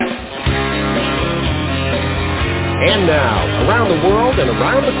And now, around the world and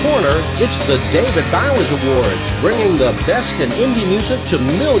around the corner, it's the David Bowers Awards, bringing the best in indie music to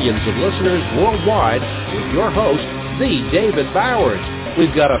millions of listeners worldwide with your host, the David Bowers.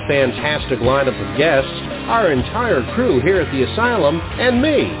 We've got a fantastic lineup of guests, our entire crew here at the Asylum, and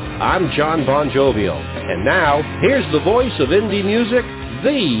me. I'm John Bon Jovial. And now, here's the voice of indie music,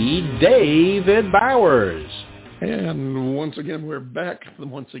 the David Bowers. And once again, we're back.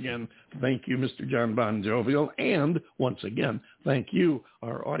 Once again, thank you, Mr. John Bon Jovial. And once again, thank you,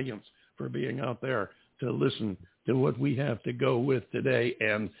 our audience, for being out there to listen to what we have to go with today.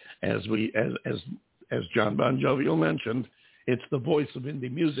 And as John Bon Jovial mentioned, it's the voice of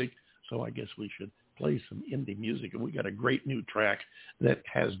indie music. So I guess we should play some indie music. And we got a great new track that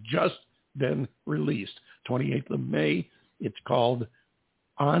has just been released, 28th of May. It's called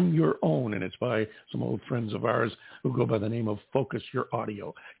On Your Own, and it's by some old friends of ours who go by the name of Focus Your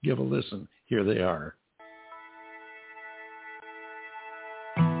Audio. Give a listen. Here they are.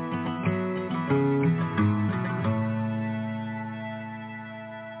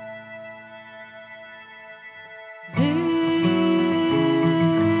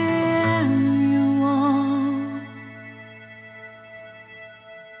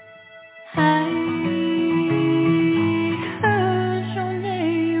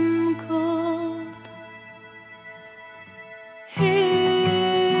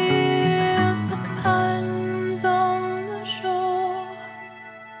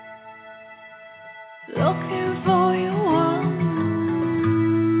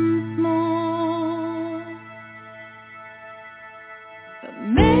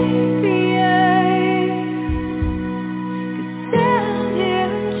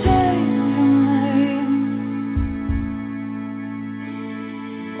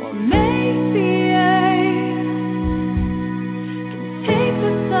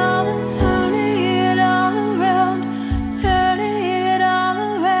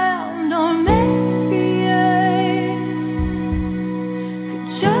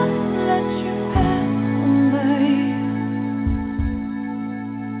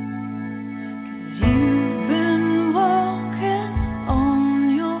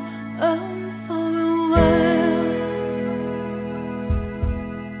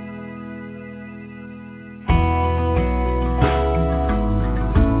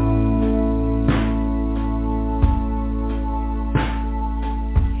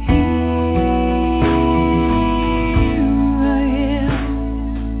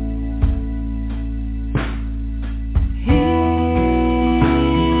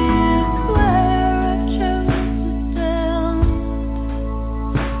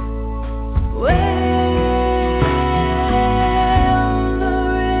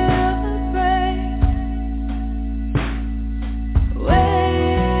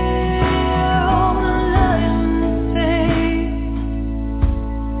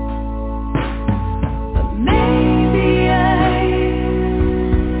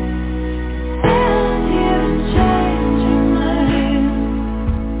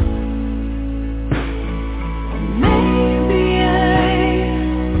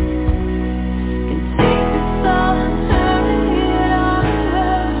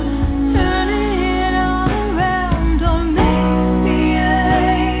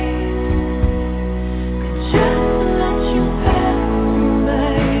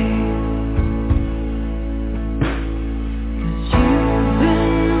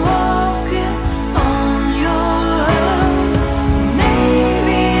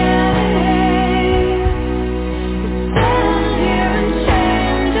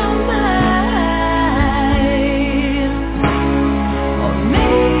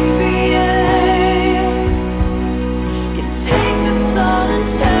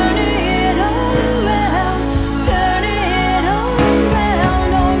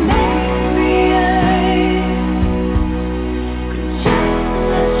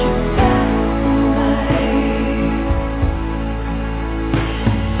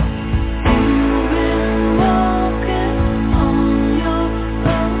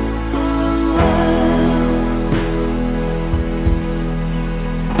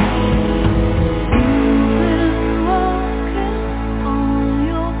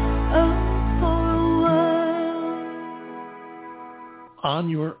 On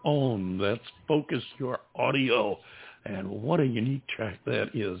Your Own. That's Focus Your Audio. And what a unique track that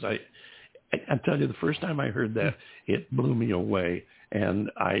is. I tell you, the first time I heard that, it blew me away. And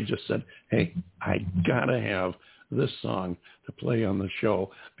I just said, hey, I got to have this song to play on the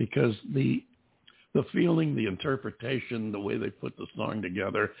show, because the feeling, the interpretation, the way they put the song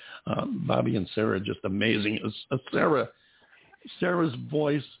together, Bobby and Sarah, just amazing. Sarah's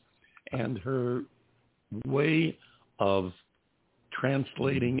voice and her way of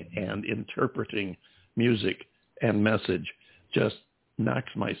translating and interpreting music and message just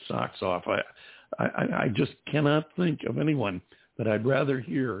knocks my socks off. I just cannot think of anyone that I'd rather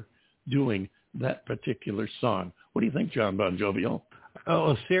hear doing that particular song. What do you think, John Bon Jovial?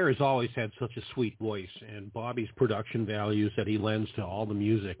 Oh, Sarah's always had such a sweet voice, and Bobby's production values that he lends to all the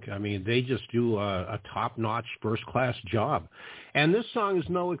music. I mean, they just do a top-notch, first-class job. And this song is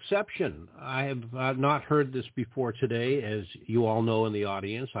no exception. I have not heard this before today, as you all know in the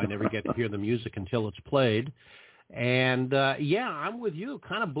audience. I never get to hear the music until it's played. And, yeah, I'm with you. It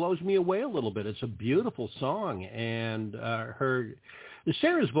kind of blows me away a little bit. It's a beautiful song, and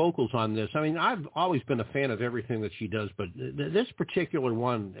Sarah's vocals on this, I mean, I've always been a fan of everything that she does, but this particular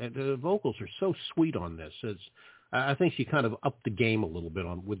one, the vocals are so sweet on this. I think she kind of upped the game a little bit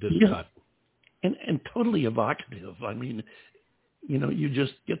with this cut. And totally evocative. I mean, you know, you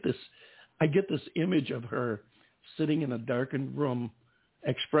just get this, I get this image of her sitting in a darkened room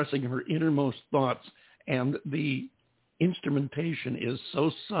expressing her innermost thoughts, and the instrumentation is so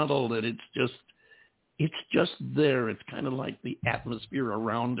subtle that it's just there. It's kind of like the atmosphere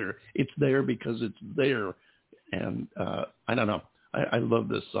around her. It's there because it's there. And I don't know. I love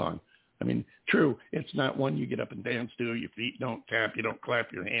this song. I mean, true, it's not one you get up and dance to. Your feet don't tap. You don't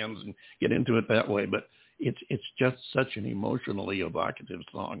clap your hands and get into it that way. But it's just such an emotionally evocative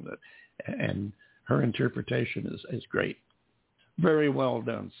song and her interpretation is great. Very well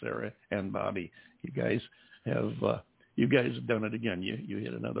done, Sarah and Bobby. You guys have done it again. You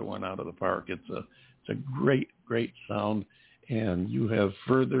hit another one out of the park. It's a great, great sound, and you have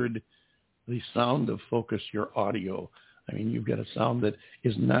furthered the sound of Focus Your Audio. I mean, you've got a sound that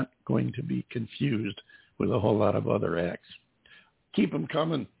is not going to be confused with a whole lot of other acts. Keep them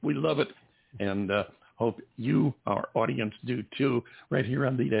coming. We love it, and hope you, our audience, do too, right here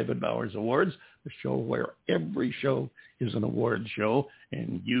on the David Bowers Awards, the show where every show is an award show,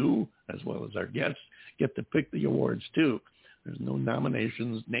 and you, as well as our guests, get to pick the awards too. There's no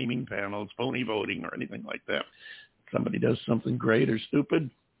nominations, naming panels, phony voting, or anything like that. Somebody does something great or stupid,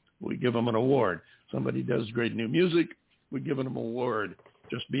 we give them an award. Somebody does great new music, we give them an award.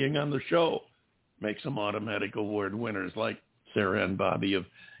 Just being on the show makes them automatic award winners, like Sarah and Bobby of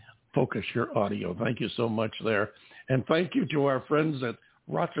Focus Your Audio. Thank you so much there. And thank you to our friends at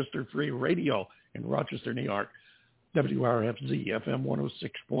Rochester Free Radio in Rochester, New York, WRFZ FM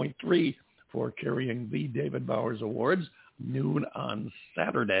 106.3 for carrying the David Bowers Awards noon on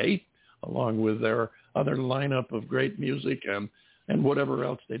Saturday, along with their other lineup of great music and whatever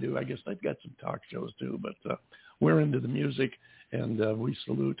else they do. I guess they've got some talk shows too, but we're into the music, and we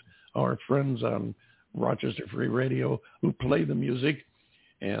salute our friends on Rochester Free Radio who play the music,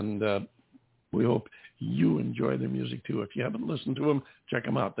 and we hope you enjoy their music too. If you haven't listened to them, check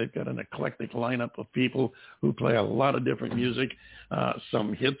them out. They've got an eclectic lineup of people who play a lot of different music,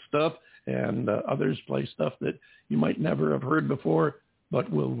 some hit stuff, and others play stuff that you might never have heard before,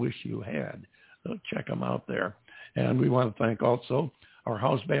 but will wish you had. So check them out there. And we want to thank also our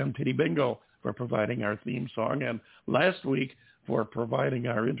house band, Titty Bingo, for providing our theme song, and last week for providing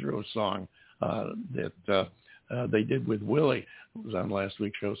our intro song that they did with Willie. It was on last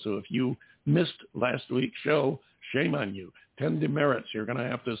week's show. So if you missed last week's show, shame on you. 10 demerits. You're going to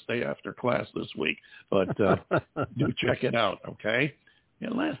have to stay after class this week, but do check it out, okay? Yeah,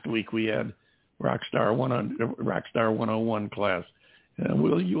 last week we had Rockstar 101 class.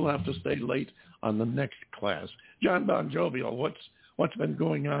 You'll have to stay late on the next class. John Bon Jovial, what's been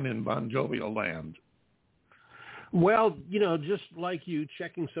going on in Bon Jovial land? Well, you know, just like you,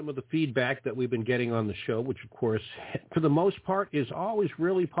 checking some of the feedback that we've been getting on the show, which, of course, for the most part is always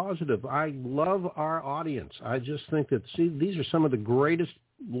really positive. I love our audience. I just think that, these are some of the greatest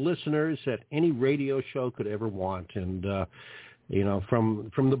listeners that any radio show could ever want. And, you know,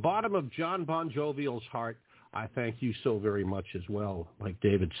 from the bottom of John Bon Jovial's heart, I thank you so very much as well, like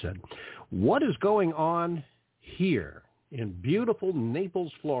David said. What is going on here in beautiful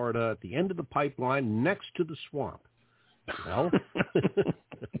Naples, Florida, at the end of the pipeline next to the swamp? Well,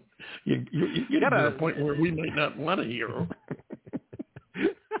 you get to a point where we might not want to hear.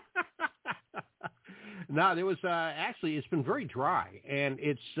 No, there was actually, it's been very dry, and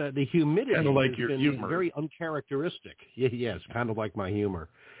it's the humidity kind of like has your been humor. Very uncharacteristic. Yes, kind of like my humor.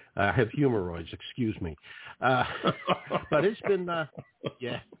 I have humoroids, excuse me. But it's been,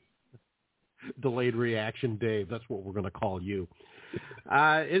 delayed reaction, Dave. That's what we're going to call you.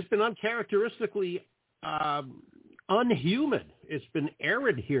 It's been uncharacteristically unhumid. It's been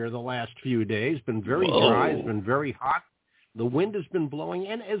arid here the last few days. It's been very dry. It's been very hot. The wind has been blowing,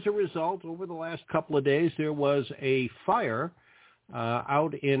 and as a result, over the last couple of days, there was a fire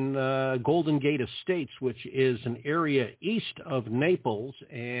out in Golden Gate Estates, which is an area east of Naples,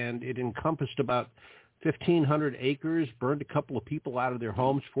 and it encompassed about 1,500 acres, burned a couple of people out of their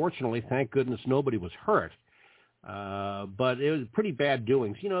homes. Fortunately, thank goodness, nobody was hurt. But it was pretty bad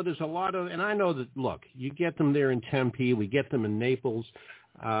doings. You know, there's a lot of, and I know that, look, you get them there in Tempe, we get them in Naples.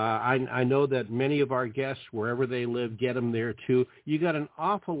 I know that many of our guests, wherever they live, get them there too. You got an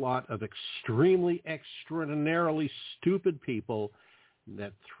awful lot of extraordinarily stupid people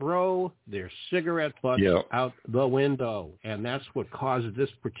that throw their cigarette butts out the window, and that's what caused this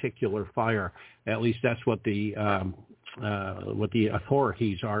particular fire. At least that's what the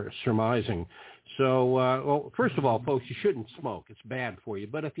authorities are surmising. So, well, first of all, folks, you shouldn't smoke; it's bad for you.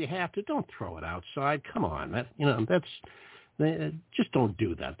 But if you have to, don't throw it outside. Come on, just don't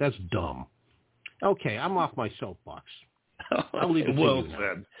do that. That's dumb. Okay, I'm off my soapbox. I'll leave it to you now.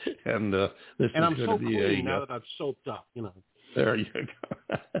 Said. And I'm so clean now that I've soaped up. You know. There you go.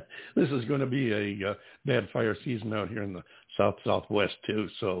 This is going to be a bad fire season out here in the southwest too.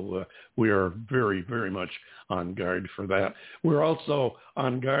 So we are very, very much on guard for that. We're also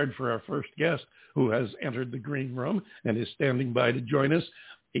on guard for our first guest who has entered the green room and is standing by to join us.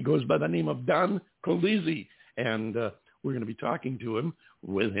 He goes by the name of Don Colizzi, and we're going to be talking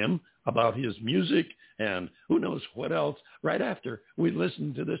with him about his music and who knows what else right after we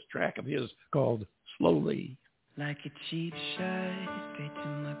listen to this track of his called Slowly. Like a cheap shot, straight to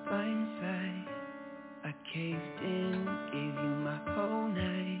my blind side. I caved in, gave you my whole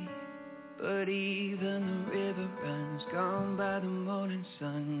night. But even the river runs, gone by the morning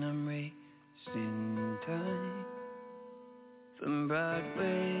sun. I'm racing time. From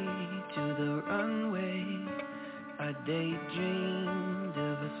Broadway to the runway, I daydreamed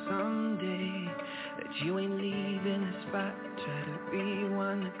of a someday that you ain't leaving the spot. Try to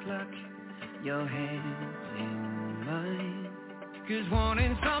rewind the clock, your hands in mine. 'Cause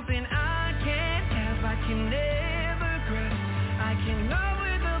wanting something I can't have, I can never grasp. I can love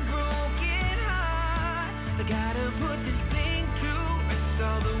with a broken heart. I gotta put this thing to rest.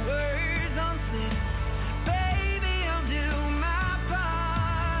 All the words unsaid, baby, I'll do my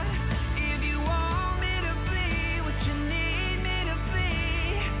part. If you want me to be what you need me to be,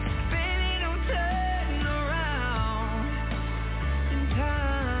 baby, don't turn around in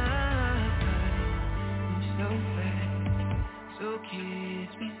time. So fast, so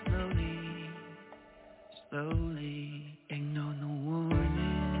kiss me slowly, slowly. Ignore the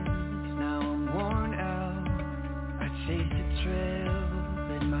warnings, now I'm worn out. I chase the trail,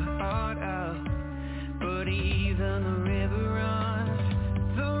 let my heart out. But even the river runs,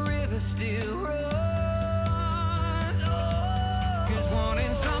 the river still runs. 'Cause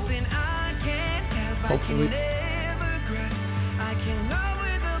wanting something I can't have, I can never grasp. I can love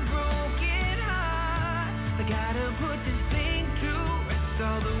with a broken heart. I gotta put this thing to rest.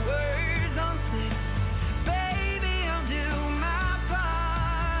 All the words unsaid, baby, I'll do my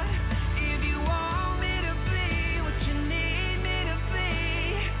part. If you want me to be what you need me to be,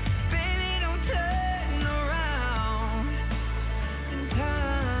 baby, don't turn around in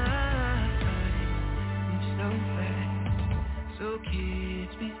time. I'm so fast, so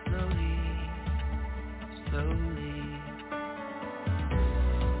kiss me slowly, slowly.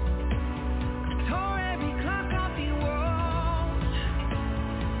 Tore every clock off your walls.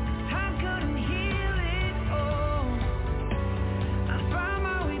 Time couldn't heal it all. I found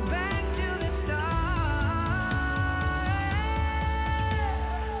my way back to the start.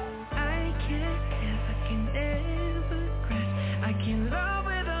 I can't have, I can never grasp. I can love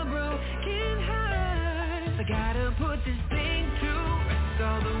with a broken heart. I gotta put this thing to rest.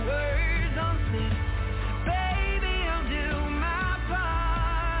 All the words unsaid, baby, I'll do my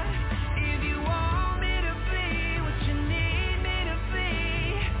part. If you want me to be what you need me to be,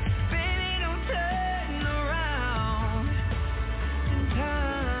 baby, don't turn around in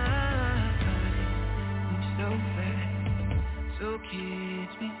time. I'm so fast, so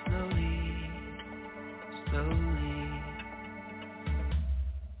kiss me slowly, slowly.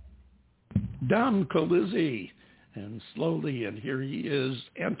 Don Colizzi, and Slowly, and here he is,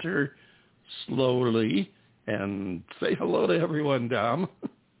 Enter Slowly, and say hello to everyone, Dom.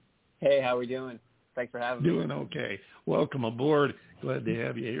 Hey, how we doing? Thanks for having me. Doing okay. Welcome aboard. Glad to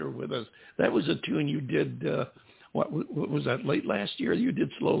have you here with us. That was a tune you did, what was that, late last year you did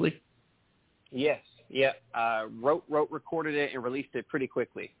Slowly? Yes, yeah. Wrote, recorded it, and released it pretty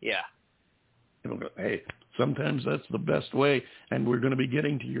quickly. Yeah. Hey, sometimes that's the best way, and we're going to be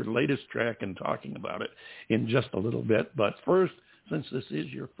getting to your latest track and talking about it in just a little bit. But first, since this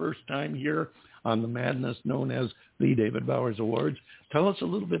is your first time here on the madness known as the David Bowers Awards, tell us a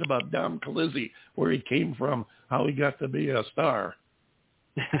little bit about Don Colizzi, where he came from, how he got to be a star.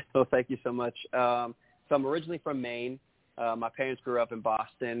 Well, thank you so much. So I'm originally from Maine. My parents grew up in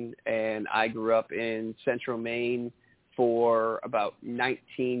Boston, and I grew up in central Maine for about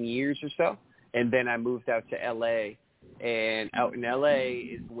 19 years or so. And then I moved out to L.A., and out in L.A.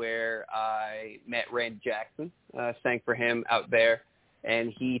 is where I met Randy Jackson, sang for him out there.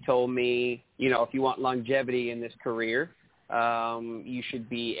 And he told me, if you want longevity in this career, you should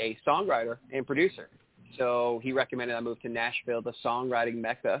be a songwriter and producer. So he recommended I move to Nashville, the songwriting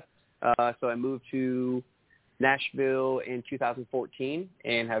mecca. So I moved to Nashville in 2014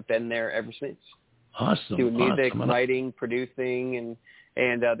 and have been there ever since. Awesome. Doing music, awesome. writing, producing, and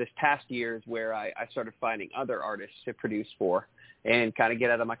this past year is where I started finding other artists to produce for and kind of get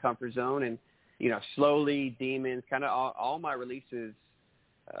out of my comfort zone. And, slowly, Demons, kind of all my releases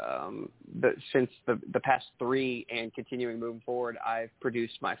since the past 3 and continuing moving forward, I've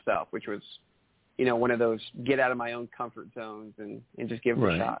produced myself, which was, one of those get out of my own comfort zones and just give it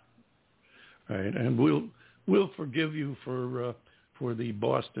a shot. Right. And we'll forgive you for the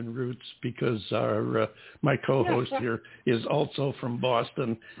Boston roots because my co-host here is also from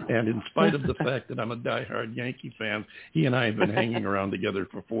Boston, and in spite of the fact that I'm a diehard Yankee fan, he and I have been hanging around together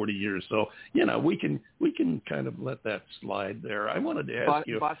for 40 years. So we can kind of let that slide there. I wanted to ask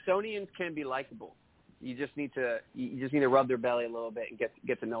you. Bostonians can be likable. You just need to rub their belly a little bit and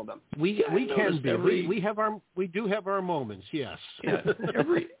get to know them. We can be. We do have our moments. Yes. Yeah,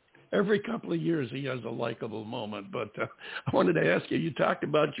 every couple of years he has a likable moment. But I wanted to ask you. You talked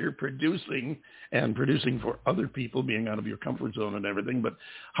about your producing for other people, being out of your comfort zone and everything. But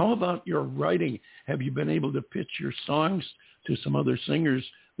how about your writing? Have you been able to pitch your songs to some other singers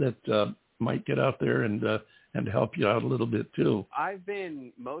that might get out there and help you out a little bit too? I've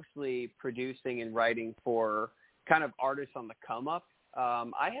been mostly producing and writing for kind of artists on the come up.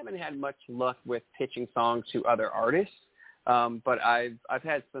 I haven't had much luck with pitching songs to other artists, but I've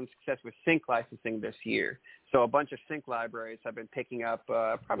had some success with sync licensing this year. So a bunch of sync libraries I've been picking up,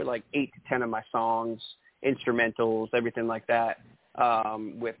 probably like 8 to 10 of my songs, instrumentals, everything like that,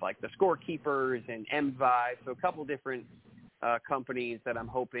 with like the Scorekeepers and MVibe. So a couple different companies that I'm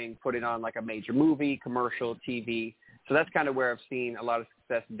hoping put it on like a major movie, commercial, TV. So that's kind of where I've seen a lot of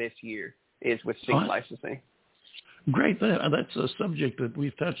success this year is with sync licensing. Great. That's a subject that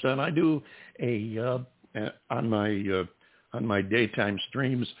we've touched on. I do on my daytime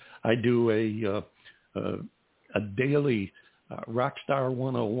streams, I do a daily Rockstar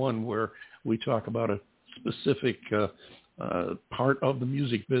 101 where we talk about a specific part of the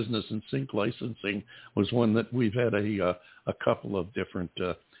music business, and sync licensing was one that we've had a couple of different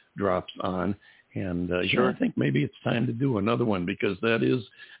drops on. And I think maybe it's time to do another one because that is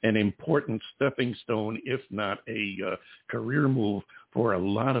an important stepping stone, if not a career move for a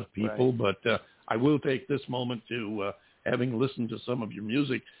lot of people. Right. But I will take this moment to, having listened to some of your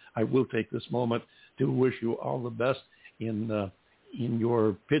music, I will take this moment to wish you all the best in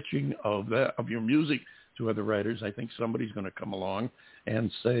your pitching of your music to other writers. I think somebody's going to come along and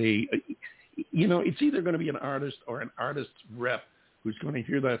say, it's either going to be an artist or an artist's rep who's going to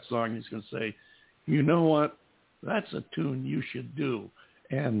hear that song and he's going to say, you know what, that's a tune you should do.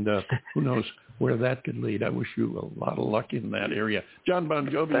 And who knows where that could lead. I wish you a lot of luck in that area. John Bon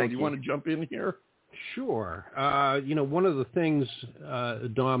Jovial, do you want to jump in here? Sure. One of the things,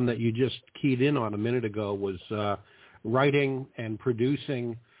 Dom, that you just keyed in on a minute ago was writing and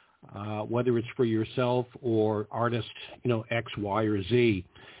producing, whether it's for yourself or artist, X, Y, or Z.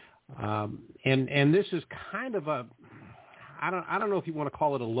 And this is kind of I don't know if you want to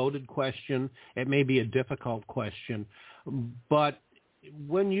call it a loaded question. It may be a difficult question, but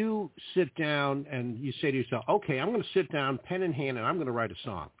when you sit down and you say to yourself, okay, I'm going to sit down, pen in hand, and I'm going to write a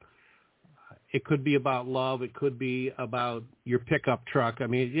song. It could be about love. It could be about your pickup truck. I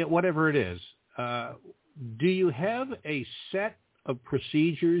mean, whatever it is. Do you have a set of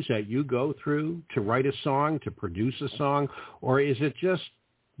procedures that you go through to write a song, to produce a song, or is it just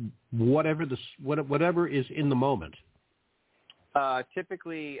whatever is in the moment?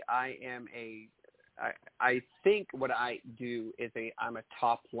 Typically, I think what I do is I'm a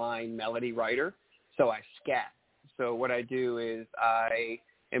top line melody writer, so I scat. So what I do is I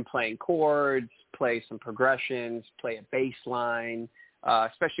am playing chords, play some progressions, play a bass line,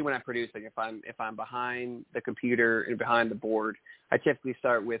 especially when I'm producing. If I'm behind the computer and behind the board, I typically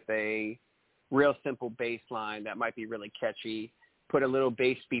start with a real simple bass line that might be really catchy, put a little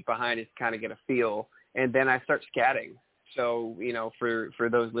bass beat behind it to kind of get a feel, and then I start scatting. So, for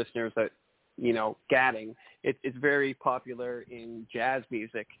those listeners that, scatting, it's very popular in jazz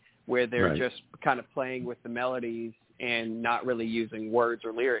music where they're just kind of playing with the melodies and not really using words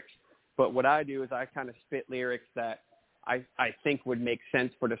or lyrics. But what I do is I kind of spit lyrics that I think would make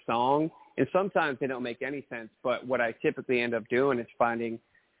sense for the song. And sometimes they don't make any sense. But what I typically end up doing is finding,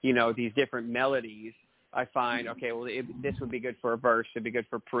 these different melodies. I find, okay, well, this would be good for a verse. It'd be good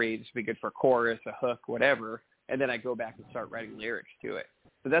for pre. This would be good for a chorus, a hook, whatever. And then I go back and start writing lyrics to it.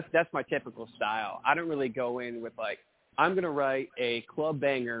 So that's my typical style. I don't really go in with like, I'm going to write a club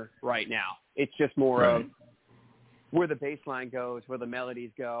banger right now. It's just more of where the bass line goes, where the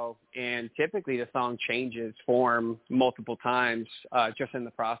melodies go. And typically the song changes form multiple times just in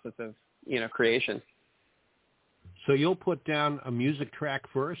the process of, creation. So you'll put down a music track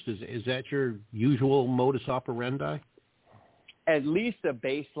first? Is that your usual modus operandi? At least a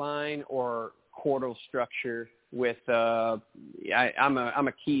bass line or chordal structure with I'm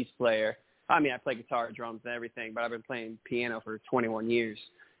a keys player. I mean, I play guitar, drums, and everything, but I've been playing piano for 21 years.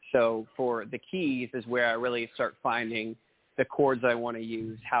 So for the keys is where I really start finding the chords I want to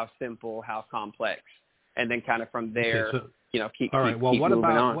use, how simple, how complex, and then kind of from there, keep moving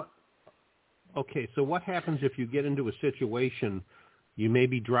on. Okay, so what happens if you get into a situation, you may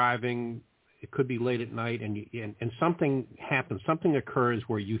be driving, it could be late at night, and something happens, something occurs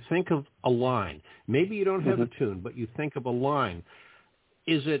where you think of a line. Maybe you don't have a tune, but you think of a line.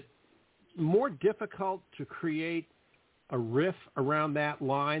 Is it more difficult to create a riff around that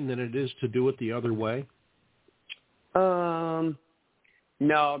line than it is to do it the other way? No,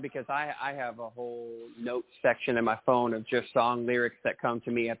 because I have a whole note section in my phone of just song lyrics that come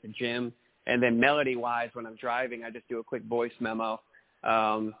to me at the gym. And then melody-wise, when I'm driving, I just do a quick voice memo.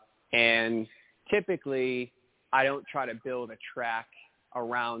 And typically, I don't try to build a track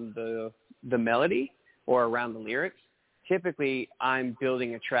around the melody or around the lyrics. Typically, I'm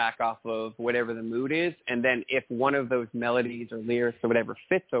building a track off of whatever the mood is. And then if one of those melodies or lyrics or whatever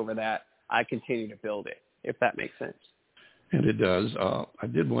fits over that, I continue to build it, if that makes sense. And it does. I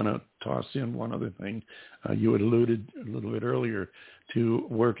did want to toss in one other thing. You had alluded a little bit earlier to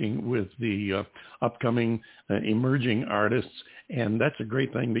working with the upcoming emerging artists, and that's a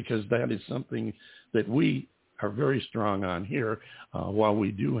great thing because that is something that we are very strong on here. While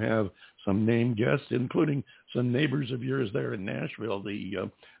we do have some named guests, including some neighbors of yours there in Nashville,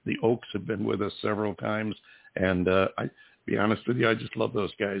 the Oaks have been with us several times, and I be honest with you, I just love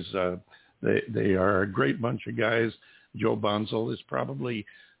those guys. They are a great bunch of guys. Joe Bonzel is probably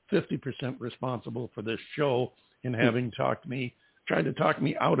 50% responsible for this show in having tried to talk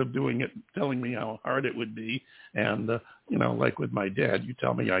me out of doing it, telling me how hard it would be. And, like with my dad, you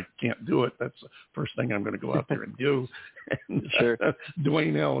tell me I can't do it. That's the first thing I'm going to go out there and do. And, sure.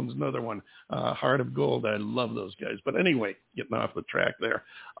 Dwayne Allen's another one. Heart of Gold. I love those guys. But anyway, getting off the track there,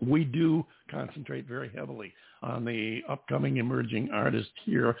 we do concentrate very heavily on the upcoming emerging artists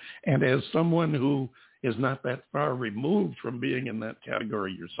here. And as someone who is not that far removed from being in that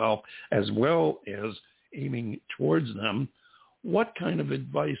category yourself, as well as aiming towards them, what kind of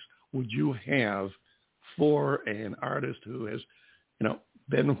advice would you have for an artist who has,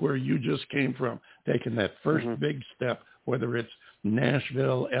 been where you just came from, taking that first big step, whether it's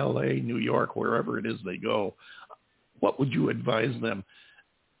Nashville, LA, New York, wherever it is they go? What would you advise them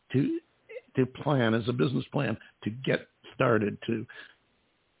to plan as a business plan to get started, to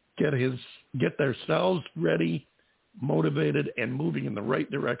get themselves ready, motivated, and moving in the right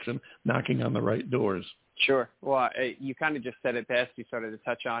direction, knocking on the right doors? Sure. Well, you kind of just said it best. You started to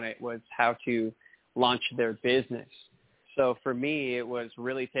touch on it, was how to launch their business. So for me, it was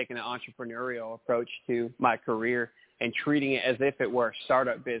really taking an entrepreneurial approach to my career and treating it as if it were a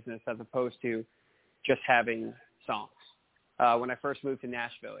startup business as opposed to just having songs. When I first moved to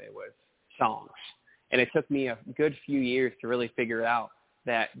Nashville, it was songs. And it took me a good few years to really figure out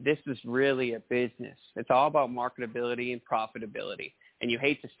that this is really a business. It's all about marketability and profitability. And you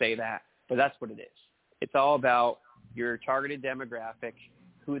hate to say that, but that's what it is. It's all about your targeted demographic,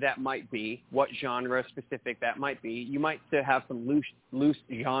 who that might be, what genre specific that might be. You might still have some loose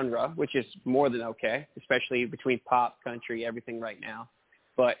genre, which is more than okay, especially between pop, country, everything right now.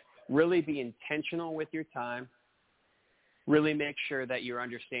 But really be intentional with your time. Really make sure that you're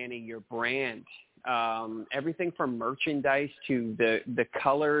understanding your brand. Everything from merchandise to the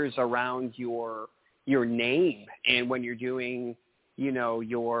colors around your name, and when you're doing,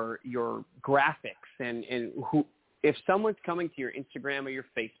 your graphics and who, if someone's coming to your Instagram or your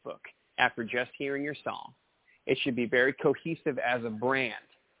Facebook after just hearing your song, it should be very cohesive as a brand.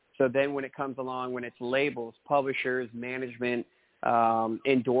 So then when it comes along, when it's labels, publishers, management,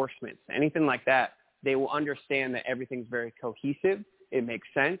 endorsements, anything like that, they will understand that everything's very cohesive. It makes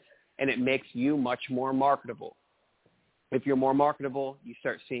sense. And it makes you much more marketable. If you're more marketable, you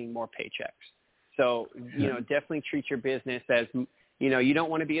start seeing more paychecks. So, definitely treat your business as, you don't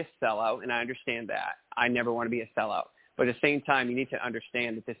want to be a sellout, and I understand that. I never want to be a sellout. But at the same time, you need to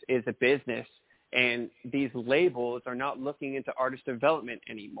understand that this is a business, and these labels are not looking into artist development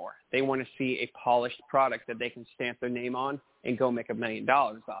anymore. They want to see a polished product that they can stamp their name on and go make $1 million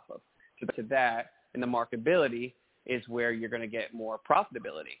off of. So to that, and the marketability is where you're going to get more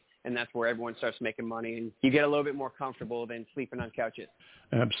profitability. And that's where everyone starts making money, and you get a little bit more comfortable than sleeping on couches.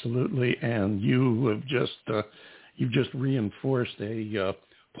 Absolutely. And you have you've just reinforced a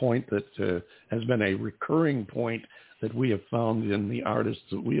point that has been a recurring point that we have found in the artists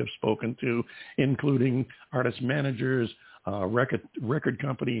that we have spoken to, including artist managers, record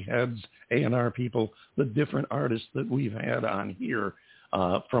company heads, A&R people, the different artists that we've had on here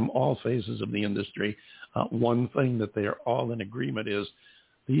from all phases of the industry. One thing that they are all in agreement is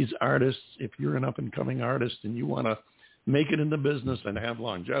these artists, if you're an up-and-coming artist and you want to make it in the business and have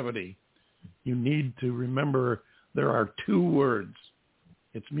longevity, you need to remember there are two words.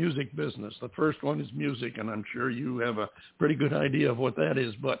 It's music business. The first one is music, and I'm sure you have a pretty good idea of what that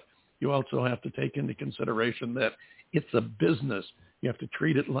is, but you also have to take into consideration that it's a business. You have to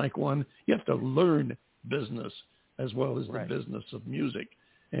treat it like one. You have to learn business as well as the business of music.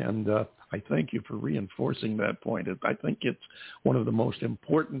 And I thank you for reinforcing that point. I think it's one of the most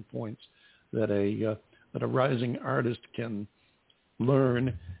important points that a rising artist can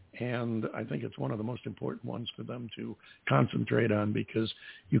learn, and I think it's one of the most important ones for them to concentrate on, because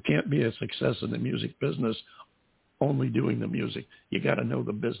you can't be a success in the music business only doing the music. You got to know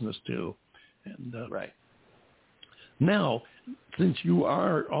the business too. And now, since you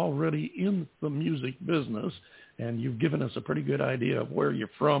are already in the music business and you've given us a pretty good idea of where you're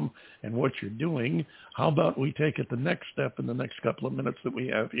from and what you're doing, how about we take it the next step in the next couple of minutes that we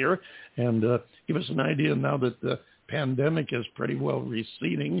have here and give us an idea, now that the pandemic is pretty well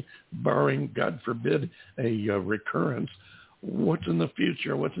receding, barring, God forbid, a recurrence. What's in the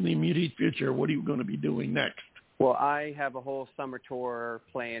future? What's in the immediate future? What are you going to be doing next? Well, I have a whole summer tour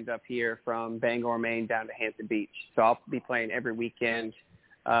planned up here from Bangor, Maine, down to Hampton Beach. So I'll be playing every weekend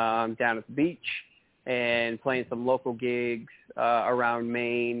down at the beach and playing some local gigs around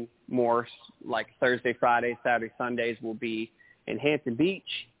Maine. More like Thursday, Friday, Saturday, Sundays will be in Hampton Beach,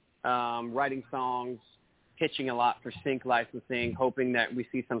 writing songs, pitching a lot for sync licensing, hoping that we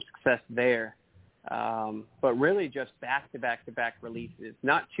see some success there. But really just back-to-back-to-back releases,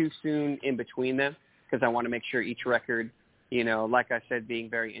 not too soon in between them, because I want to make sure each record, you know, like I said, being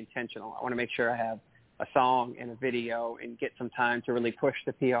very intentional. I want to make sure I have a song and a video and get some time to really push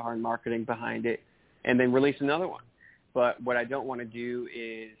the PR and marketing behind it and then release another one. But what I don't want to do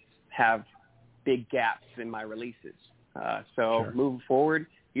is have big gaps in my releases. Moving forward,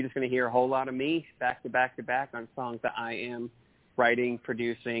 you're just going to hear a whole lot of me back-to-back-to-back on songs that I am writing,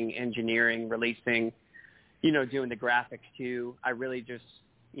 producing, engineering, releasing, you know, doing the graphics too. I really just,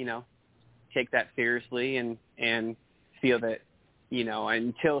 you know, take that seriously and feel that, you know,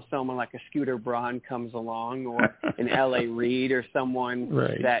 until someone like a Scooter Braun comes along or an L.A. Reid or someone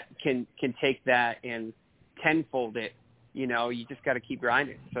that can take that and tenfold it, you know, you just got to keep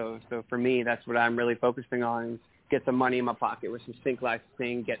grinding. So for me, that's what I'm really focusing on, get some money in my pocket with some sync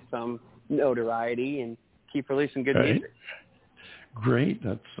licensing, get some notoriety, and keep releasing good music. Great.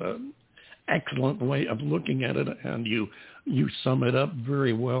 That's an excellent way of looking at it, and you sum it up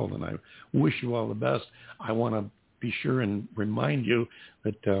very well, and I wish you all the best. I want to be sure and remind you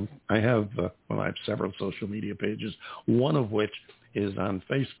that I have several social media pages, one of which is on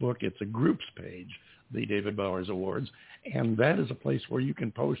Facebook. It's a groups page, the David Bowers Awards, and that is a place where you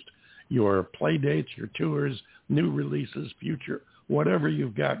can post your play dates, your tours, new releases, future, whatever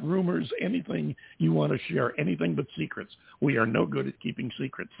you've got, rumors, anything you want to share, anything but secrets. We are no good at keeping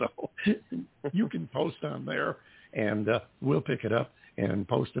secrets, so you can post on there, and we'll pick it up and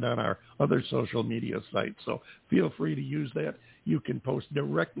post it on our other social media sites. So feel free to use that. You can post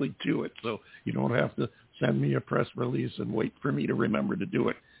directly to it, so you don't have to send me a press release and wait for me to remember to do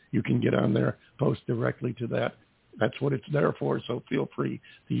it. You can get on there, post directly to that. That's what it's there for, so feel free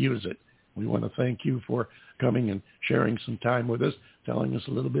to use it. We want to thank you for coming and sharing some time with us, telling us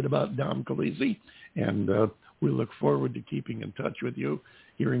a little bit about Dom Colizzi, and we look forward to keeping in touch with you,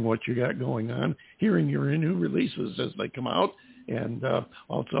 hearing what you got going on, hearing your new releases as they come out, and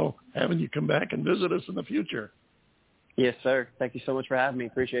also having you come back and visit us in the future. Yes, sir. Thank you so much for having me.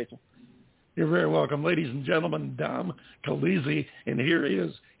 Appreciate you. You're very welcome. Ladies and gentlemen, Dom Colizzi, and here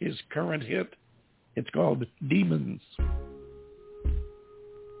is his current hit. It's called Demons.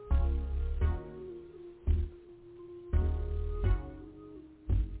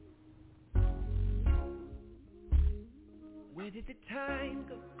 Where did the time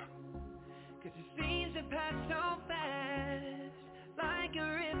go? 'Cause it seems to pass so fast. like a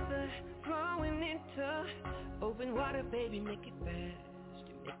river flowing into open water, baby, make it fast.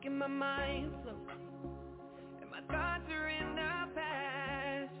 You're making my mind flow, and my thoughts are in the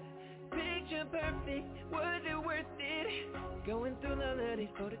past. Picture perfect, was it worth it? Going through lovely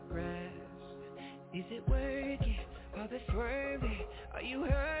photographs. Is it working? All the swerving? Are you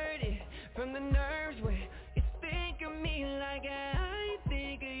hurting from the nerves where you think of me like I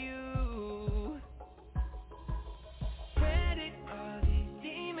think of you? Where did all these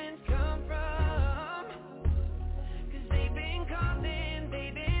demons come from? 'Cause they've been calling,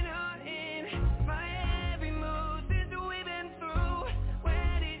 they've been haunting my every move since we've been through.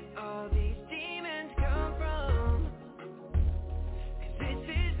 Where did all these demons come from? 'Cause this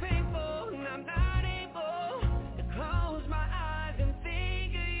is painful and I'm not able to close my eyes and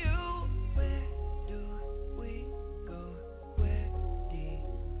think of you. Where do we go where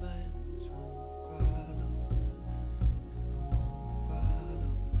demons won't follow?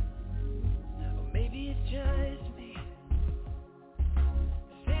 Or maybe it's just me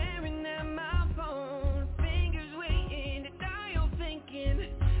staring at my phone, fingers waiting to dial, thinking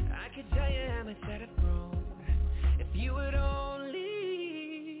I could tell you how much that I've grown. If you would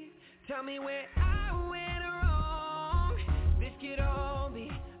only tell me where I went wrong, this could all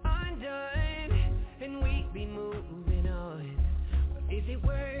be undone and we'd be moving on. But is it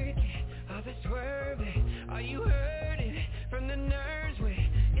working? All the swerving? Are you hurting from the nerves where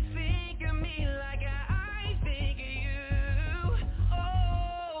you think of me like I think of you?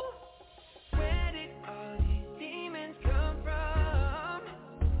 Oh, where did all these demons come from?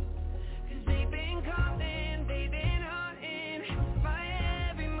 'Cause they've been calling, they've been haunting my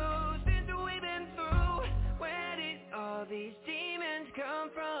every move since we've been through. Where did all these demons come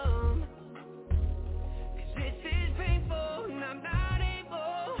from? 'Cause this is painful and I'm not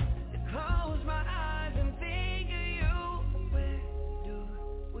able to close my eyes and think of you. Where do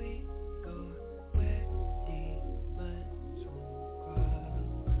we go where demons won't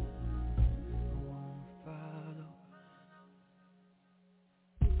follow?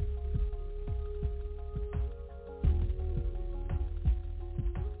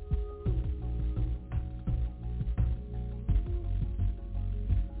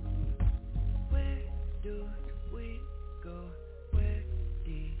 Where do we go where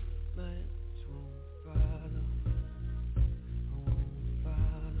demons won't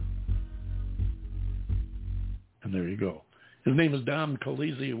follow? And there you go. His name is Dom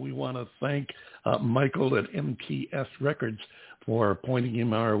Colizzi. We want to thank Michael at MTS Records for pointing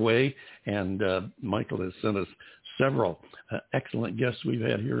him our way. And Michael has sent us several excellent guests we've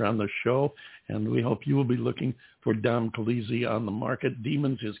had here on the show. And we hope you will be looking for Dom Colizzi on the market.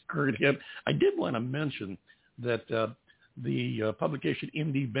 Demons, his current hit. I did want to mention that the publication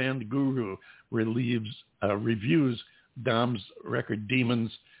Indie Band Guru reviews Dom's record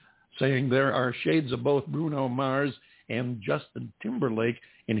Demons, saying there are shades of both Bruno Mars and Justin Timberlake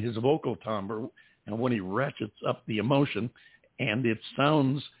in his vocal timbre, and when he ratchets up the emotion, and it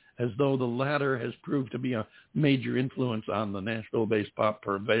sounds as though the latter has proved to be a major influence on the Nashville-based pop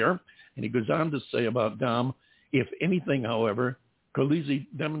purveyor. And he goes on to say about Dom, if anything, however, Colizzi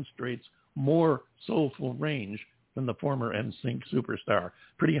demonstrates more soulful range than the former NSYNC superstar.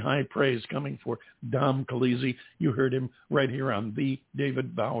 Pretty high praise coming for Dom Colizzi. You heard him right here on the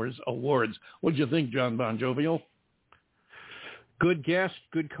David Bowers Awards. What'd you think, John Bon Jovial? Good guest,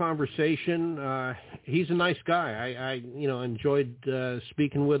 good conversation. He's a nice guy. I enjoyed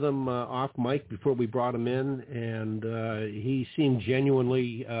speaking with him off mic before we brought him in, and he seemed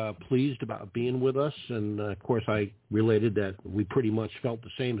genuinely pleased about being with us. And of course, I related that we pretty much felt the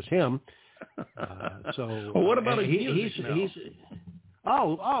same as him. So, well, what about his music now?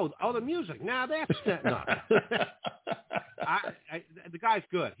 The music. Now that's not. The guy's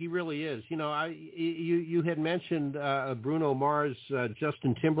good. He really is. You had mentioned Bruno Mars,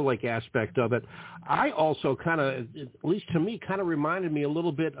 Justin Timberlake aspect of it. I also kind of, at least to me, kind of reminded me a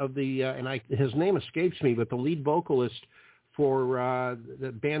little bit of his name escapes me, but the lead vocalist for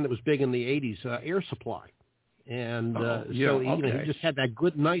the band that was big in the 80s, Air Supply. And he just had that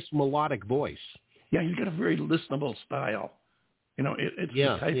good, nice melodic voice. Yeah, he's got a very listenable style. It's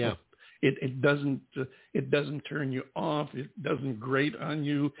the type of, it doesn't turn you off. It doesn't grate on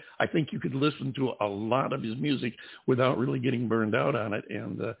you. I think you could listen to a lot of his music without really getting burned out on it.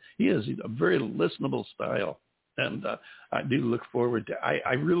 And he's a very listenable style. And I do look forward to.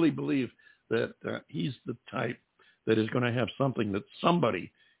 I really believe that he's the type that is going to have something that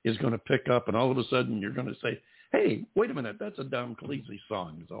somebody is going to pick up, and all of a sudden you're going to say, hey, wait a minute, that's a Dom Colizzi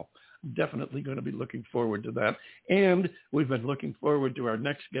song. So definitely going to be looking forward to that. And we've been looking forward to our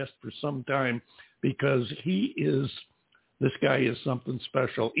next guest for some time because he is This guy is something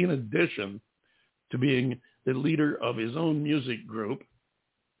special. In addition to being the leader of his own music group,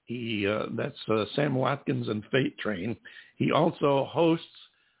 that's Sam Watkins and Fate Train. He also hosts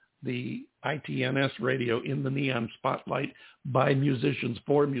the ITNS radio In the Neon Spotlight by musicians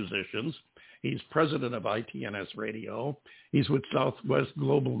for musicians. He's president of ITNS Radio. He's with Southwest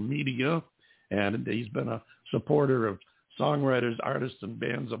Global Media, and he's been a supporter of songwriters, artists, and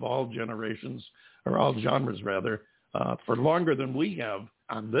bands of all generations, or all genres rather, for longer than we have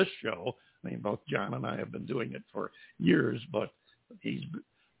on this show. I mean, both John and I have been doing it for years, but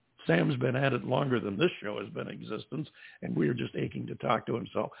Sam's been at it longer than this show has been in existence, and we're just aching to talk to him.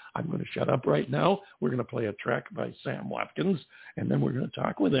 So I'm going to shut up right now. We're going to play a track by Sam Watkins, and then we're going to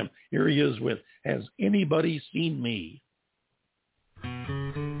talk with him. Here he is with Has Anybody Seen Me?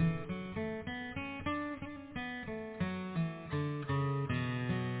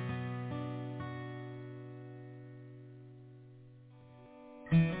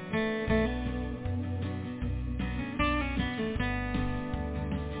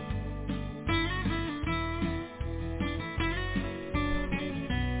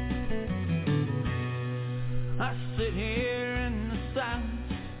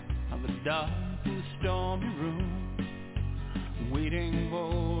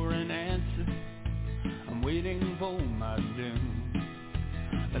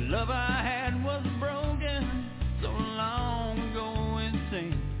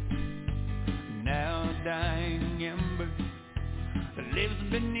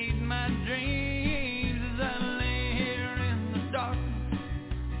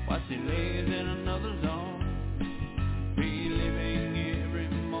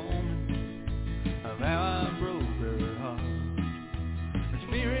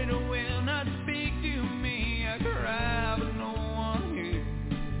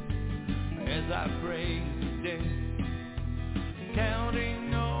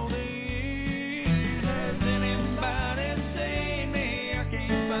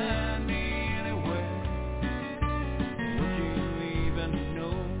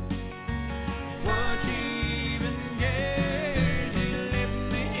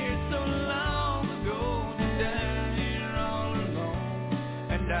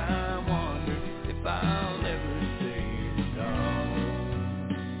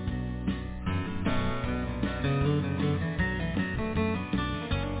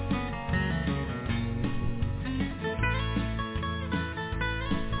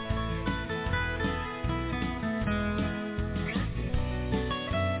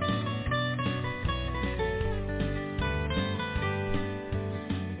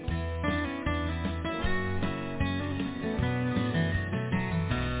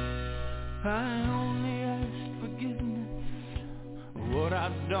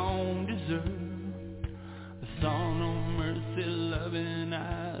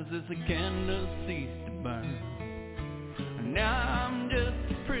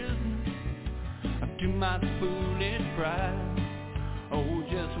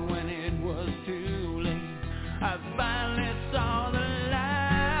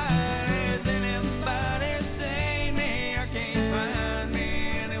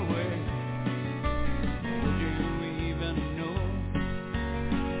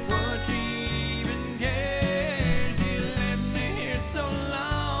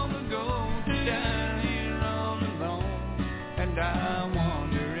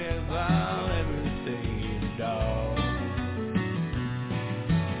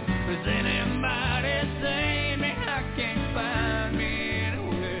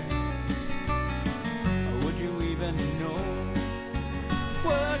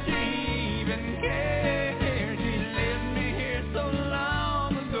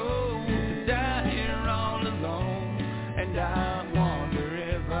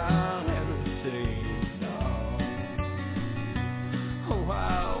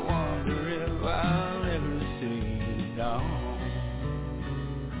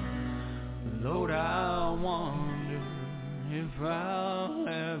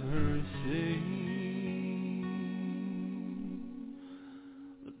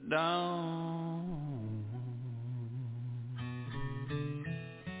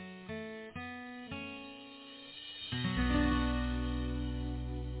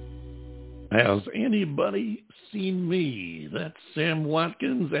 Has Anybody Seen Me? That's Sam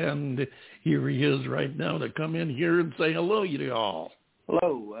Watkins, and here he is right now to come in here and say hello to you all.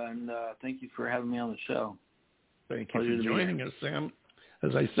 Hello, and thank you for having me on the show. Thank you for joining us, Sam.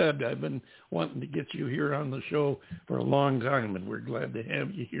 As I said, I've been wanting to get you here on the show for a long time, and we're glad to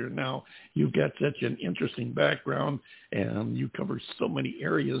have you here now. You've got such an interesting background, and you cover so many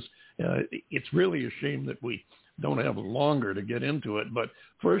areas. It's really a shame that we don't have longer to get into it. But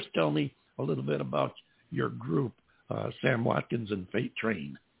first, tell me a little bit about your group, Sam Watkins and Fate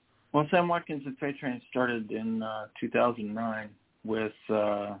Train. Well, Sam Watkins and Fate Train started in 2009 with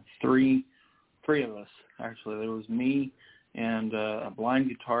three of us, actually. There was me and a blind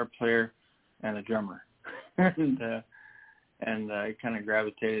guitar player and a drummer. and it kind of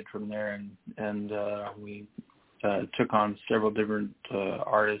gravitated from there, and we took on several different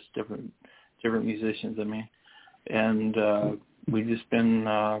artists, different musicians, and we've just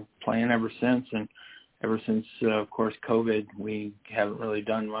been playing ever since, and ever since, of course, COVID, we haven't really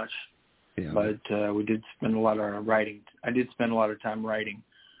done much, but we did spend a lot of writing. I did spend a lot of time writing,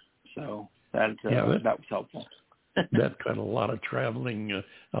 so that was helpful. That got a lot of traveling,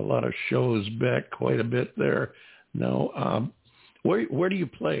 a lot of shows back quite a bit there. Now, where do you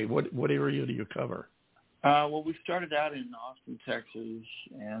play? What area do you cover? Well, we started out in Austin, Texas,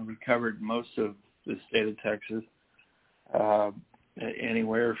 and we covered most of the state of Texas,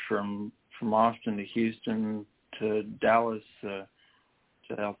 anywhere from Austin to Houston to Dallas to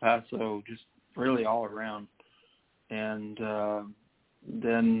El Paso, just really all around. And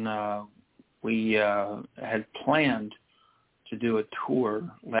then we had planned to do a tour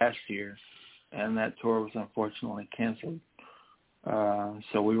last year, and that tour was unfortunately canceled.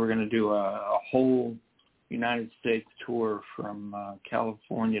 So we were going to do a whole United States tour from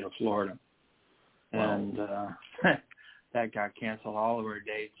California to Florida. And that got canceled. All of our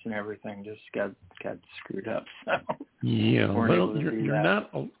dates and everything just got screwed up. So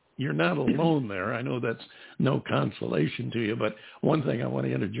well, you're not alone there. I know that's no consolation to you, but one thing I want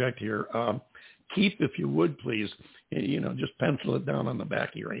to interject here, keep, if you would please, just pencil it down on the back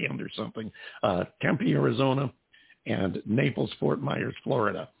of your hand or something, Tempe, Arizona, and Naples, Fort Myers,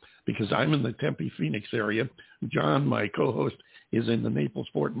 Florida, because I'm in the Tempe, Phoenix area. John, my co-host, is in the Naples,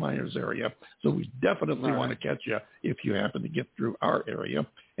 Fort Myers area. So we definitely want to catch you if you happen to get through our area.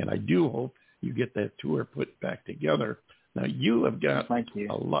 And I do hope you get that tour put back together. Now, you have got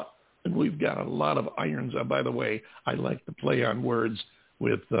a lot, and we've got a lot of irons. By the way, I like to play on words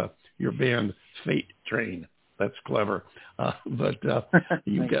with your band, Fate Train. That's clever. But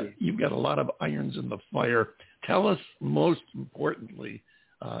you've got a lot of irons in the fire. Tell us, most importantly,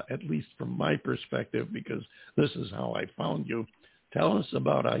 at least from my perspective, because this is how I found you, tell us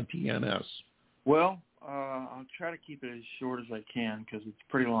about ITNS. Well, I'll try to keep it as short as I can because it's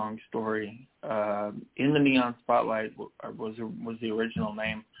a pretty long story. In the Neon Spotlight was the original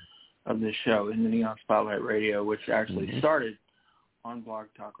name of this show, In the Neon Spotlight Radio, which actually started on Blog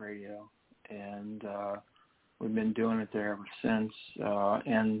Talk Radio, and we've been doing it there ever since,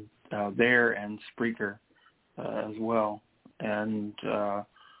 and there and Spreaker as well. And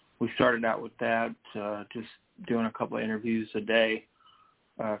we started out with that, just doing a couple of interviews a day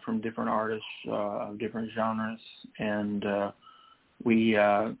from different artists of different genres. And we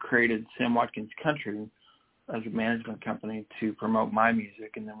created Sam Watkins Country as a management company to promote my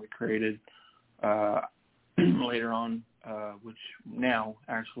music. And then we created later on, which now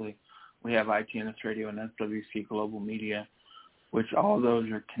actually we have ITNS Radio and SWC Global Media, which all of those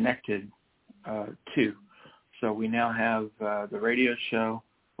are connected to. So we now have the radio show,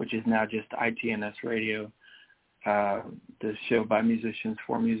 which is now just ITNS Radio, the show by musicians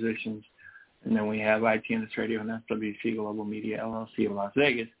for musicians. And then we have ITNS Radio and SWC Global Media LLC of Las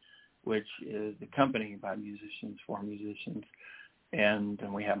Vegas, which is the company by musicians for musicians. And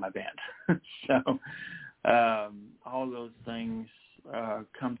then we have my band. So all of those things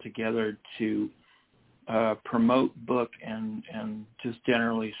come together to promote, book, and just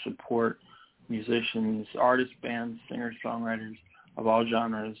generally support musicians, artists, bands, singers, songwriters of all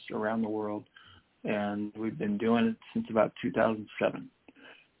genres around the world. And we've been doing it since about 2007.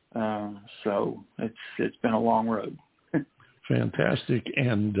 So it's been a long road. Fantastic.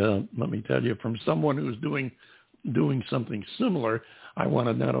 And let me tell you, from someone who's doing something similar, I want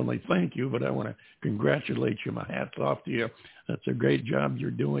to not only thank you, but I want to congratulate you. My hat's off to you. That's a great job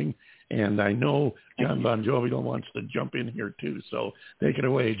you're doing. And I know John Bon Jovial wants to jump in here too. So take it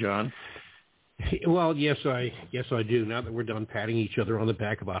away, John. Well, yes, I do. Now that we're done patting each other on the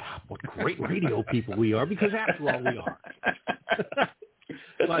back about what great radio people we are, because after all, we are.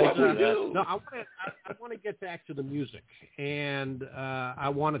 But, no, I want to get back to the music, and I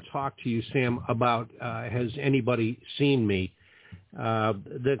want to talk to you, Sam, about has anybody seen me?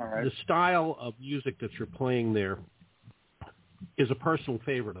 The style of music that you're playing there is a personal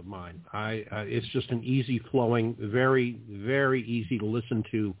favorite of mine. It's just an easy flowing, very, very easy to listen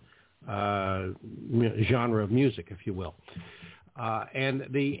to genre of music, if you will, and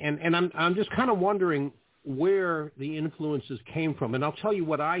I'm just kind of wondering where the influences came from, and I'll tell you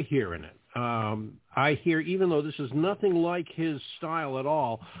what I hear in it. I hear, even though this is nothing like his style at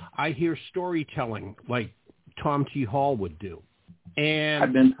all, I hear storytelling like Tom T. Hall would do. And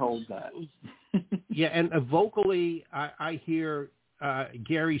I've been told that. Yeah, and vocally, I hear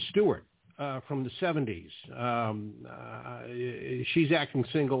Gary Stewart from the 70s. She's acting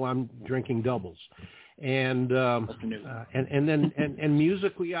single, I'm drinking doubles. And then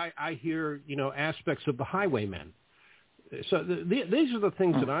musically, I hear, aspects of the Highwaymen. So these are the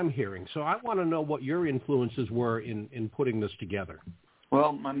things that I'm hearing. So I want to know what your influences were in putting this together.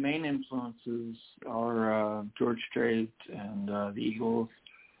 Well, my main influences are George Strait and the Eagles,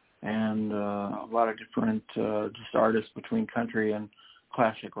 and a lot of different just artists between country and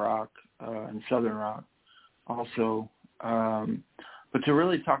classic rock and southern rock also. But to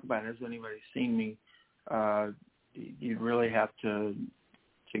really talk about it, has anybody seen me, you'd really have to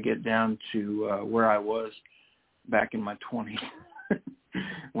get down to where I was back in my 20s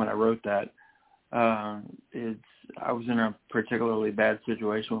when I wrote that. I was in a particularly bad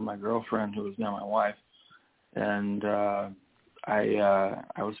situation with my girlfriend, who is now my wife, and I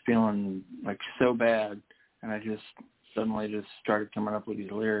was feeling like so bad, and I just suddenly started coming up with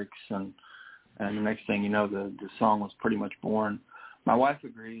these lyrics, and the next thing you know, the song was pretty much born. My wife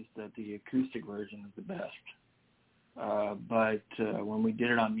agrees that the acoustic version is the best, but when we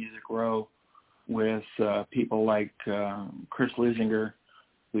did it on Music Row with people like Chris Liesinger,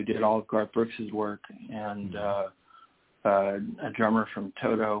 who did all of Garth Brooks' work, and a drummer from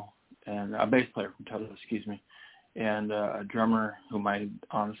Toto, and a bass player from Toto, and a drummer whom I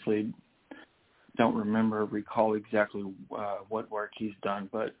honestly don't recall exactly what work he's done.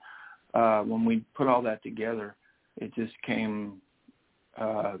 But when we put all that together, it just came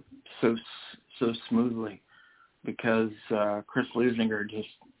so smoothly, because Chris Liesinger just,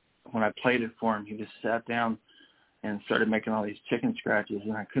 when I played it for him, he just sat down and started making all these chicken scratches,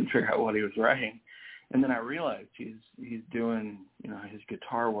 and I couldn't figure out what he was writing. And then I realized he's doing, his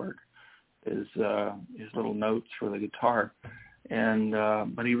guitar work, his little notes for the guitar, and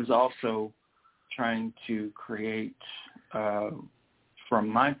but he was also trying to create, from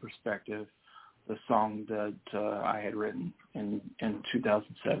my perspective, the song that I had written in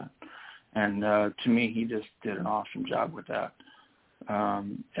 2007. And to me, he just did an awesome job with that.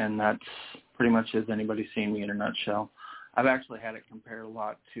 And that's pretty much Has Anybody Seen Me in a nutshell. I've actually had it compared a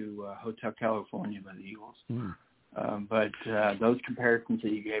lot to Hotel California by the Eagles. But those comparisons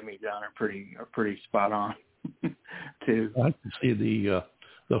that you gave me, John, are pretty spot on too. I can see the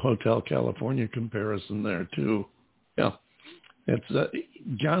Hotel California comparison there too. Yeah, it's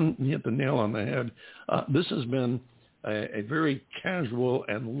John hit the nail on the head. This has been a very casual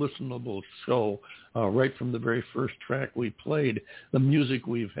and listenable show. Right from the very first track we played, the music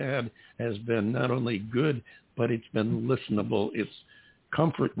we've had has been not only good, but it's been listenable. It's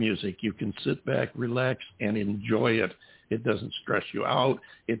comfort music. You can sit back, relax, and enjoy it. It doesn't stress you out.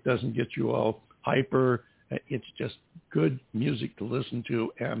 It doesn't get you all hyper. It's just good music to listen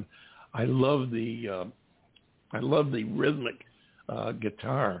to, and I love the rhythmic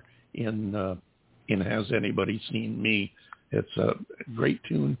guitar in Has Anybody Seen Me. It's a great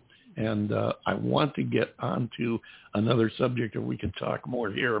tune, and I want to get on to another subject, or we can talk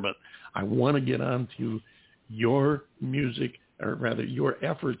more here, but I want to get on to your music, or rather your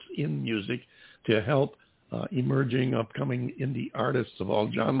efforts in music to help emerging, upcoming indie artists of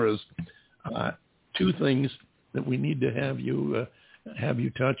all genres. Two things that we need to have you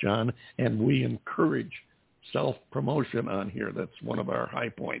touch on, and we encourage self-promotion on here. That's one of our high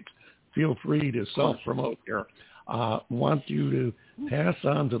points. Feel free to self-promote here. Want you to pass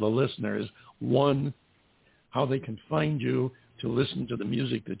on to the listeners, one, how they can find you to listen to the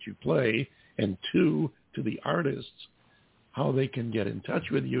music that you play, and two, to the artists, how they can get in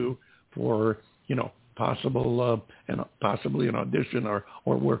touch with you for, possibly an audition or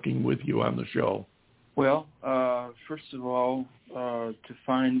working with you on the show. Well, first of all, to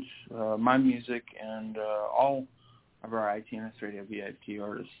find my music and all of our ITNS Radio VIP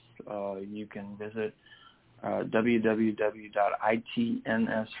artists, you can visit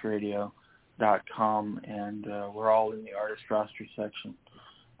www.itnsradio.com, and we're all in the artist roster section.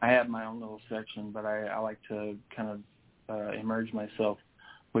 I have my own little section, but I like to kind of immerse myself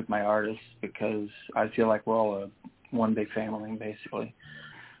with my artists, because I feel like we're all one big family, basically.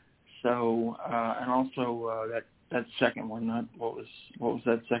 So, and also that second one, what was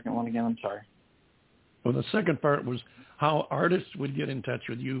that second one again? I'm sorry. Well, the second part was how artists would get in touch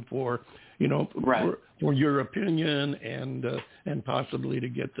with you for, right, for your opinion and possibly to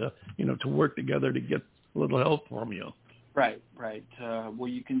get to work together to get a little help from you. Right. Well,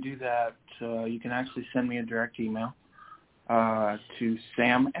 you can do that. You can actually send me a direct email to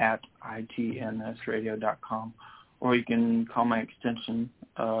sam@itnsradio.com, or you can call my extension.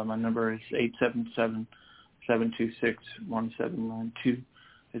 My number is 877-726-1792,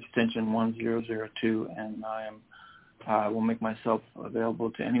 extension 1002, and I will make myself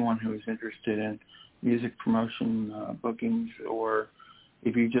available to anyone who is interested in music promotion, bookings, or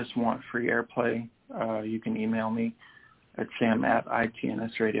if you just want free airplay, you can email me at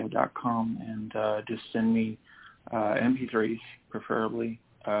sam@itnsradio.com and just send me MP3s, preferably,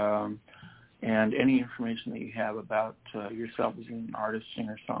 and any information that you have about yourself as an artist,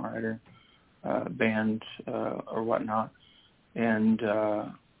 singer, songwriter, band, or whatnot, and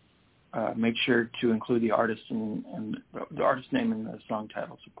make sure to include the artist and the artist name and the song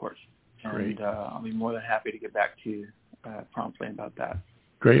titles, of course. Great. And I'll be more than happy to get back to you promptly about that.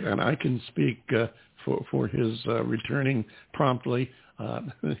 Great, and I can speak for his returning promptly.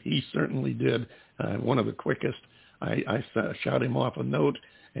 He certainly did. One of the quickest. I shot him off a note,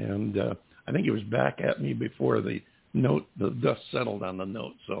 and I think he was back at me before the dust settled on the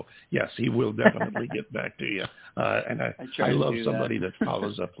note. So, yes, he will definitely get back to you. And I love somebody that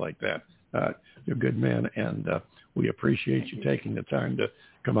follows up like that. You're a good man, and we appreciate you taking the time to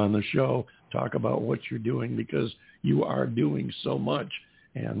come on the show, talk about what you're doing, because you are doing so much.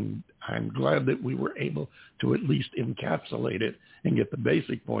 And I'm glad that we were able to at least encapsulate it and get the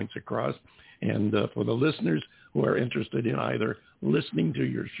basic points across. And for the listeners who are interested in either listening to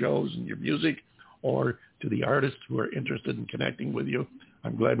your shows and your music, or to the artists who are interested in connecting with you,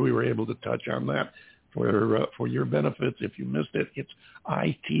 I'm glad we were able to touch on that. For your benefits, if you missed it, it's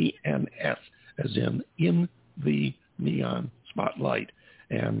ITNS, as in the neon spotlight.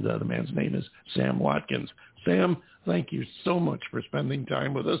 And the man's name is Sam Watkins. Sam, thank you so much for spending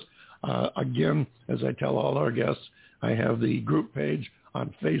time with us. Again, as I tell all our guests, I have the group page on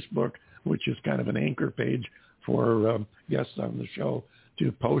Facebook, which is kind of an anchor page for guests on the show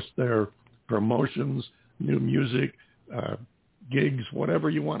to post their promotions, new music, gigs, whatever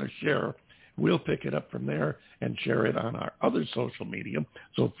you want to share. We'll pick it up from there and share it on our other social media.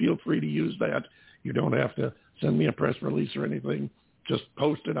 So feel free to use that. You don't have to send me a press release or anything. Just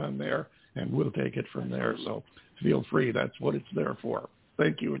post it on there, and we'll take it from there. So feel free. That's what it's there for.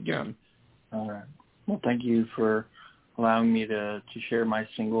 Thank you again. All right. Well, thank you for allowing me to share my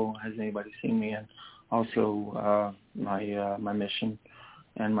single, Has Anybody Seen Me, and also my mission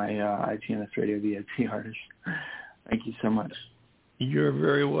and my ITNS Radio VIP artist. Thank you so much. You're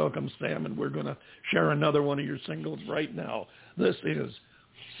very welcome, Sam, and we're going to share another one of your singles right now. This is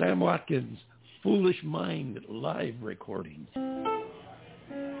Sam Watkins' Foolish Mind live recording.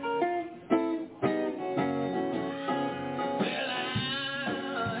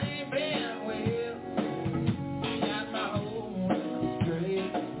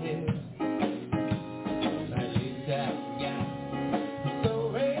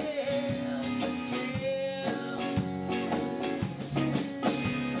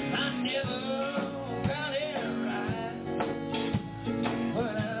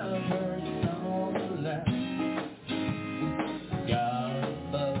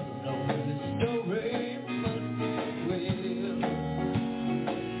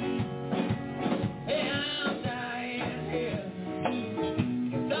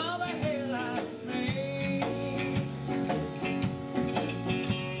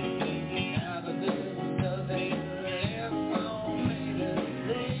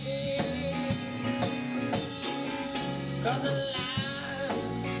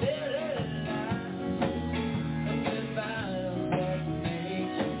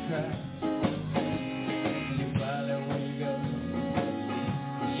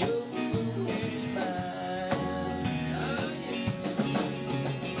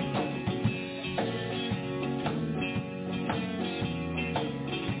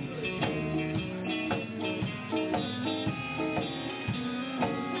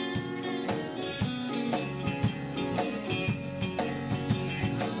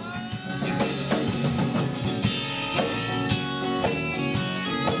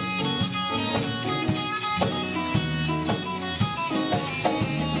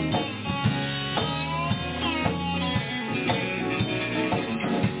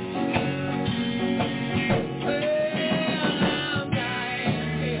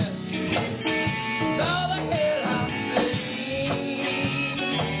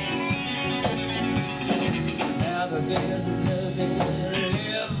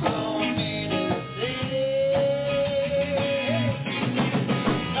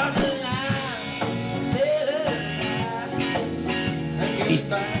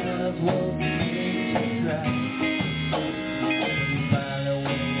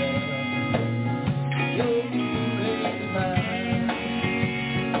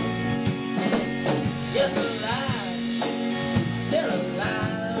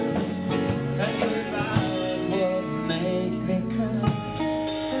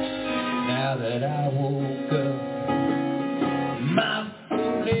 now that I woke up, my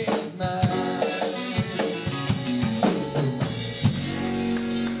foolish mind.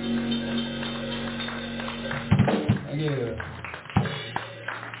 Yeah.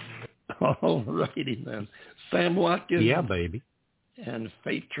 All righty then. Sam Watkins. Yeah, baby. And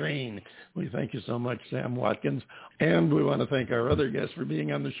Fate Train. We thank you so much, Sam Watkins. And we want to thank our other guests for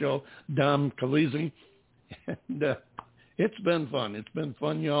being on the show, Dom Colizzi. And it's been fun. It's been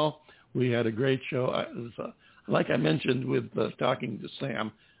fun, y'all. We had a great show. Like I mentioned with talking to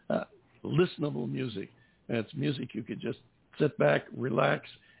Sam, listenable music. It's music you could just sit back, relax,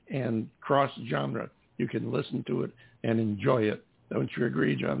 and cross-genre. You can listen to it and enjoy it. Don't you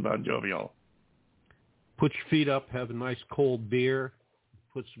agree, John Bon Jovial? Put your feet up, have a nice cold beer,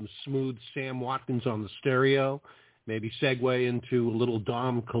 put some smooth Sam Watkins on the stereo, maybe segue into a little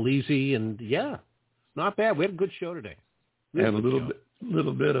Dom Colizzi, and yeah, not bad. We had a good show today. And a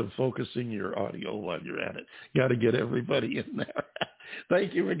little bit of focusing your audio while you're at it. Got to get everybody in there.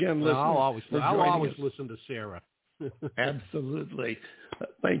 Thank you again, listeners. I'll always listen to Sarah. Absolutely.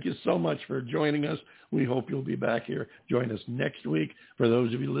 Thank you so much for joining us. We hope you'll be back here. Join us next week. For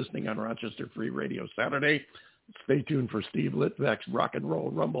those of you listening on Rochester Free Radio Saturday, stay tuned for Steve Litvak's Rock and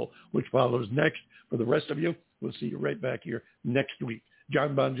Roll Rumble, which follows next. For the rest of you, we'll see you right back here next week.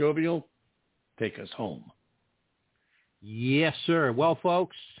 John Bon Jovial, take us home. Yes, sir. Well,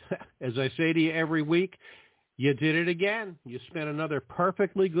 folks, as I say to you every week, you did it again. You spent another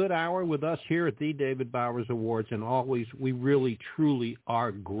perfectly good hour with us here at the David Bowers Awards, and always, we really, truly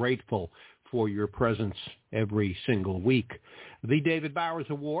are grateful for your presence every single week. The David Bowers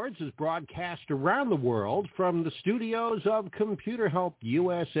Awards is broadcast around the world from the studios of Computer Help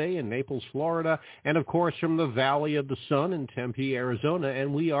USA in Naples, Florida, and, of course, from the Valley of the Sun in Tempe, Arizona,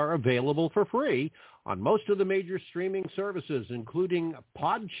 and we are available for free on most of the major streaming services, including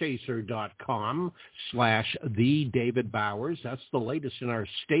podchaser.com/TheDavidBowers. That's the latest in our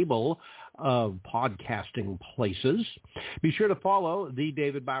stable of podcasting places. Be sure to follow the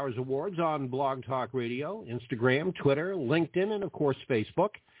David Bowers Awards on Blog Talk Radio, Instagram, Twitter, LinkedIn, and, of course,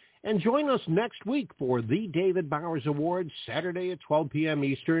 Facebook. And join us next week for the David Bowers Awards, Saturday at 12 p.m.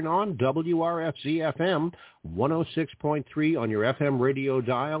 Eastern on WRFZ-FM 106.3 on your FM radio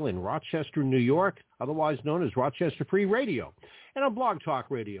dial in Rochester, New York, otherwise known as Rochester Free Radio. And on Blog Talk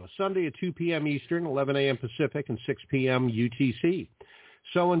Radio, Sunday at 2 p.m. Eastern, 11 a.m. Pacific, and 6 p.m. UTC.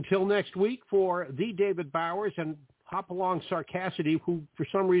 So until next week, for the David Bowers and Hop Along Sarcassity, who for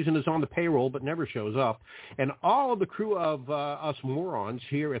some reason is on the payroll but never shows up, and all of the crew of us morons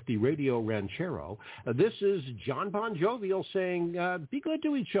here at the Radio Ranchero, this is John Bon Jovial saying, be good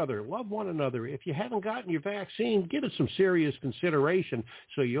to each other, love one another. If you haven't gotten your vaccine, give it some serious consideration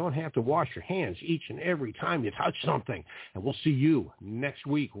so you don't have to wash your hands each and every time you touch something. And we'll see you next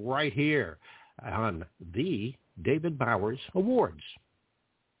week right here on the David Bowers Awards.